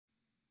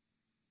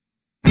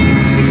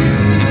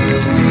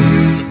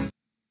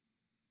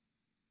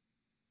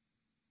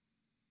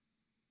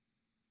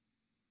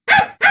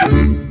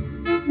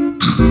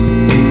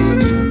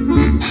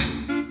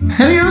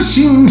just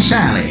seen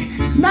Sally.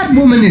 That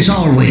woman is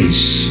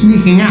always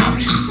sneaking out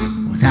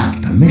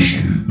without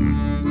permission.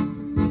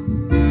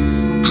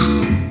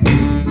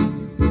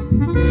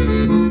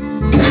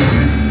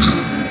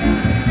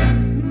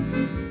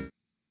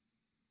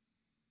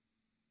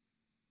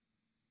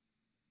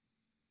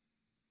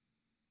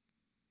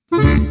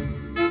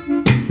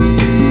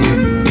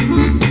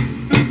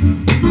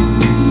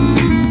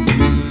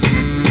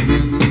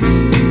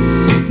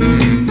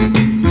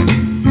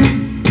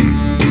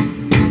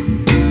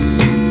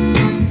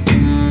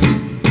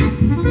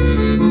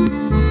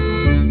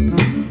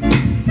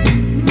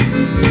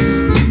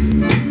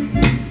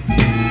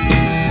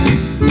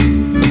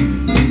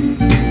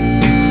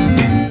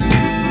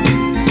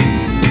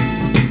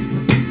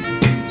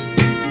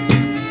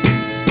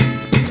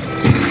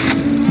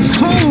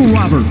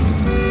 Robert.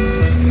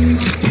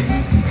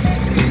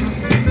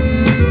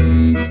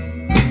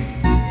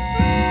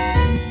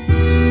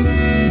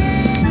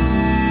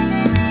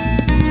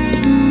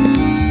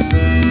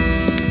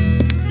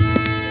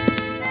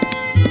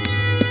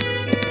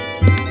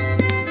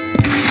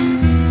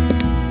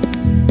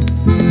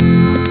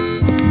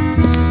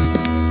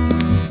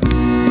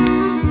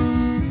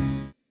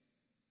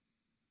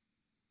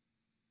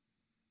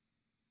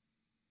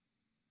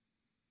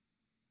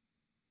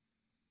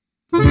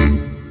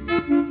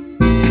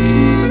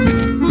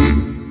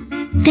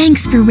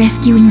 Thanks for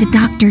rescuing the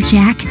doctor,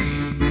 Jack.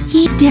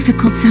 He's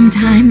difficult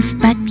sometimes,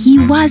 but he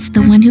was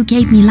the one who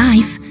gave me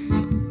life.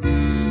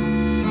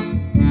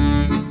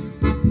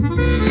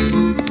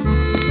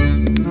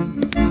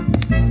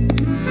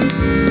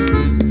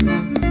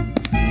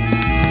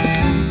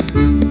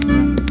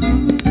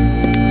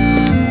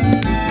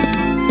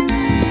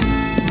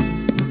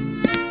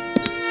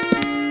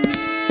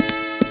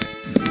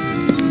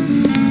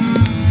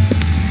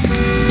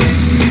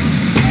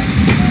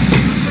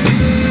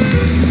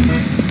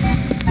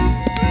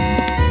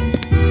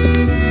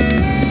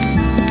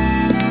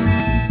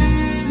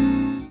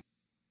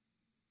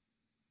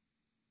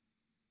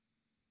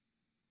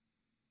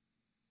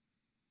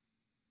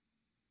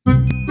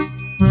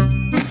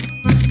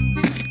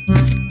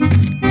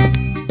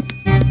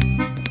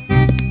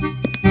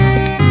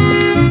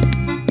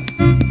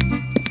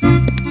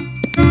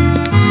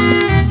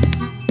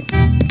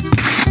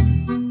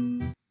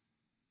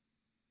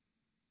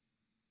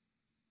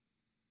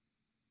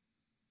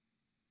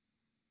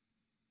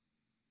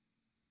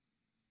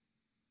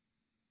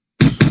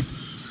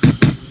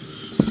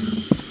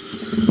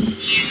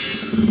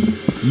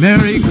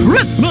 Merry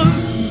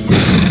Christmas!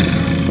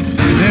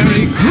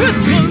 Merry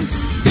Christmas!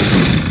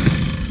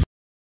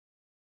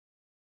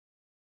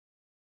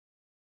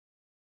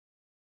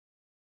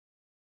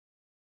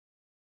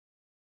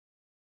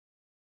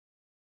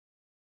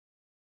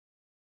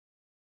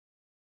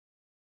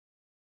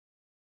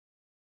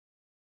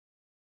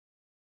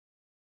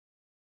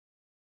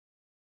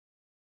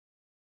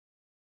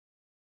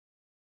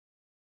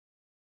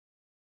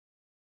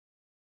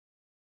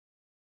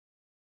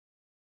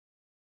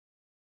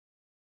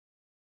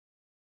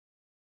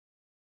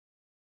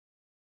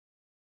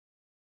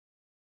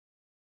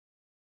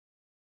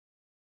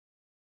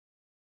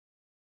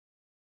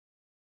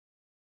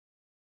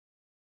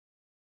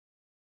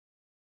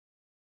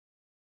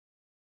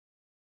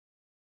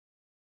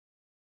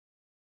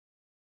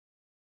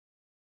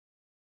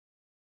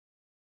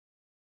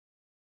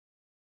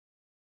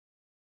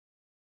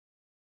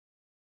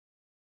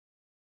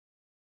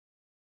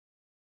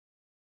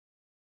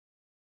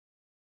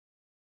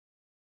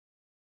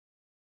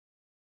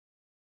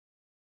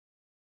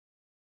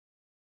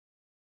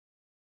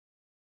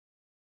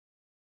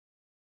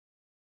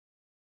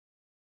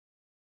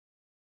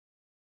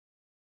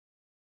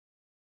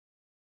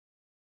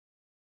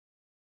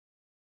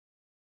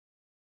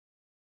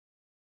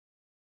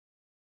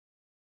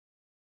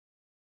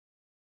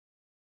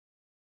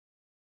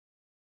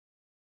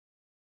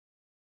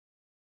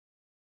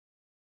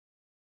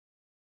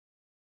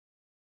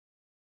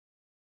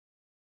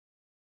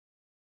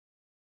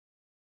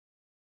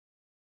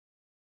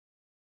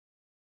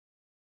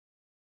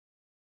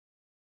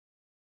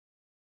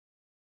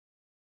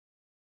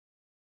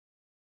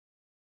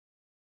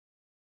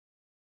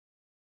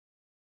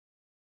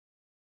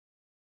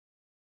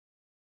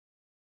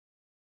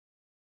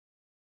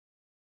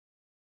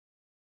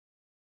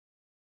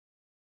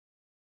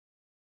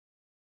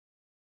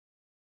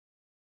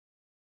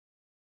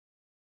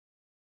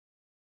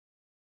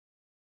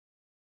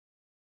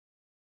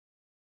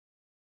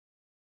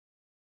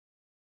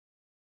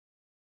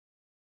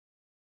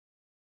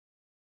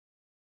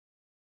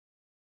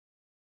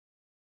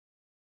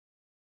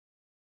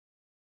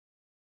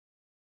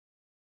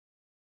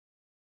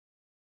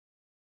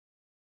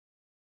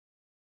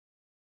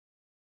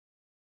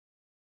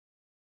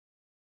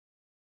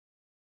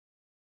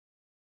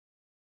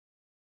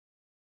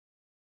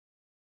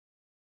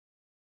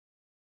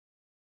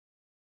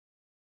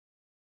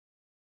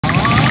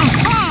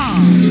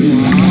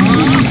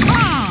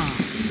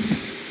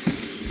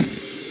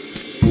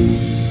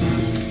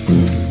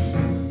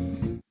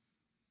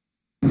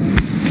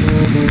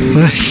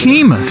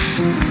 off.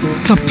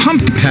 The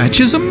pumpkin patch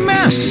is a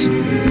mess.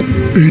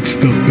 It's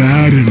the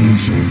bad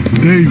uns.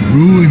 They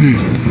ruin it.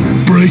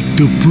 Break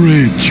the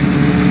bridge.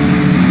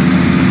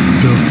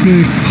 The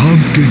big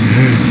pumpkin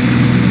head.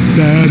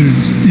 Bad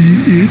uns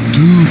eat it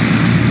too.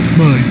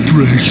 My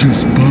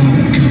precious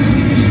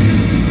pumpkins.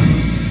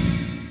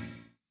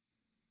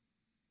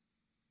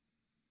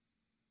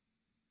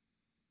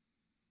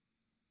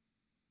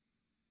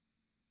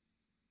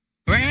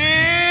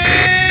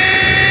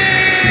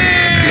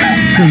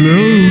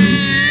 Hello?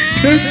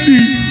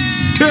 Testing.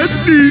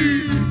 Testing.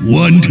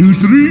 1, 2,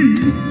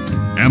 3.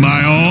 Am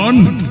I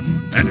on?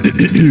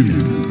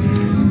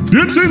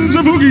 Citizens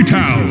of Oogie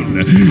Town,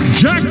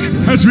 Jack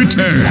has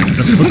returned,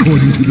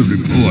 according to the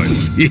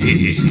reports.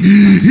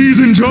 He's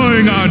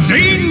enjoying our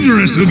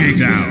dangerous Oogie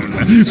Town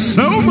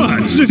so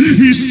much,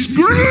 he's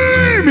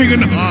screaming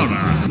in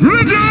horror.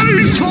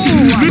 Rejoice!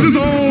 This is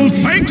all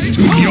thanks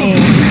to your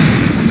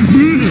hands.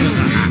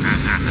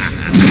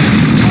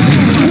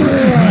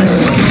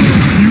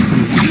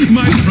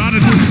 My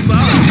prodigal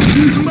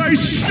son, my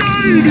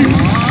shining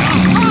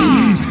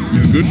star.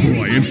 You're a good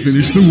boy and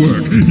finish the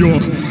work. You're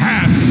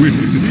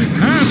half-witted,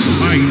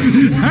 half-pint,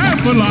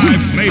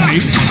 half-alive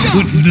playmate,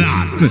 but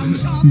not.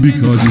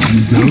 Because if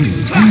you don't,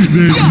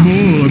 there's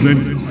more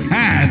than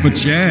half a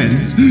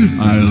chance.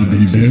 I'll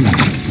be very,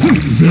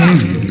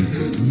 very,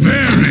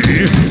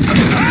 very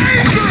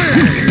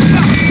angry!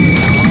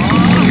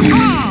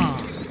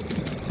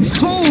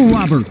 Toll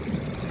robber!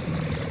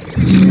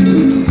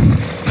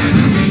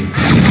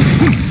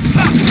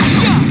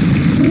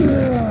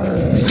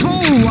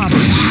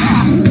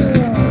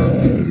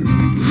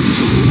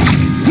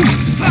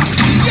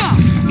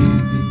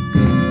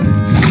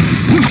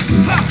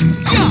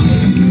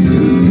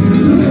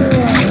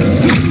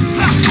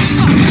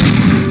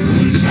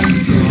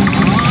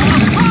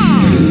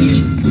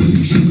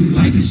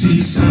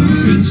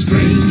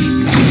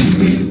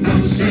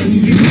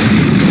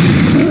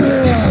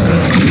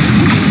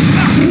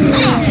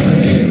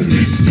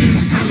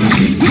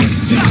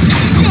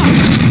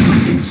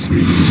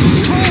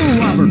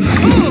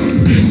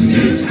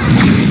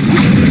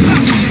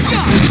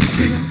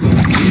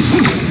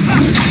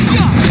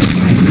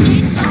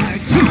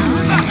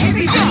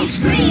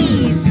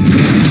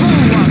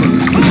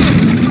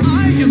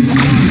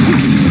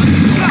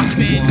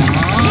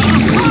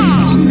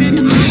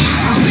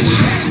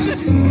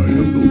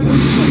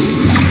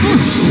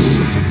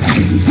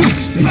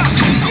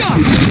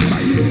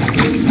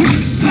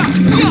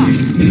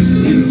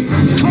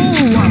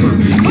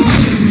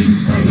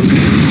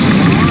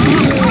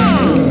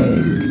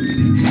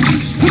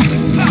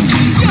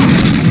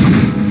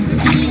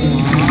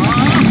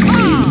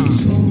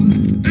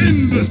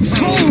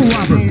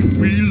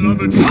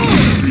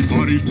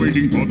 Everybody's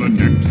waiting for the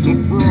next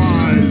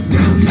surprise.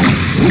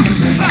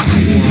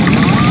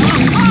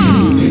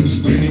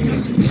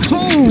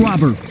 Toll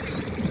robber!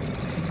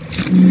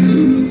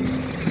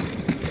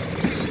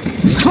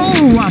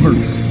 Toll robber!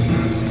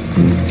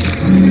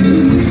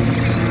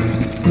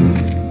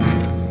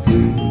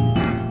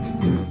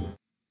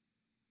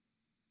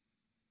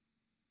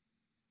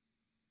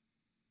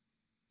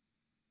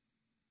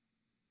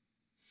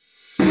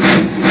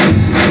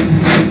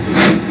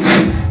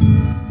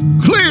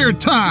 Clear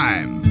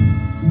time!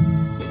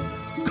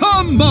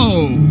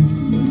 Combo!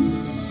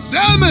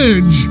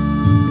 Damage!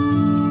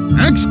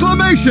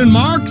 Exclamation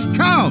marks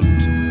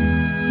count!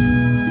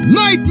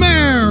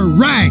 Nightmare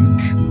rank!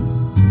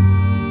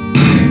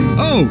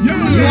 Oh,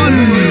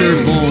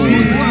 wonderful!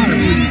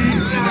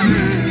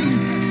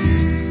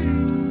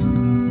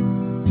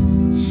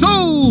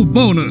 Soul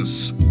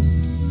bonus!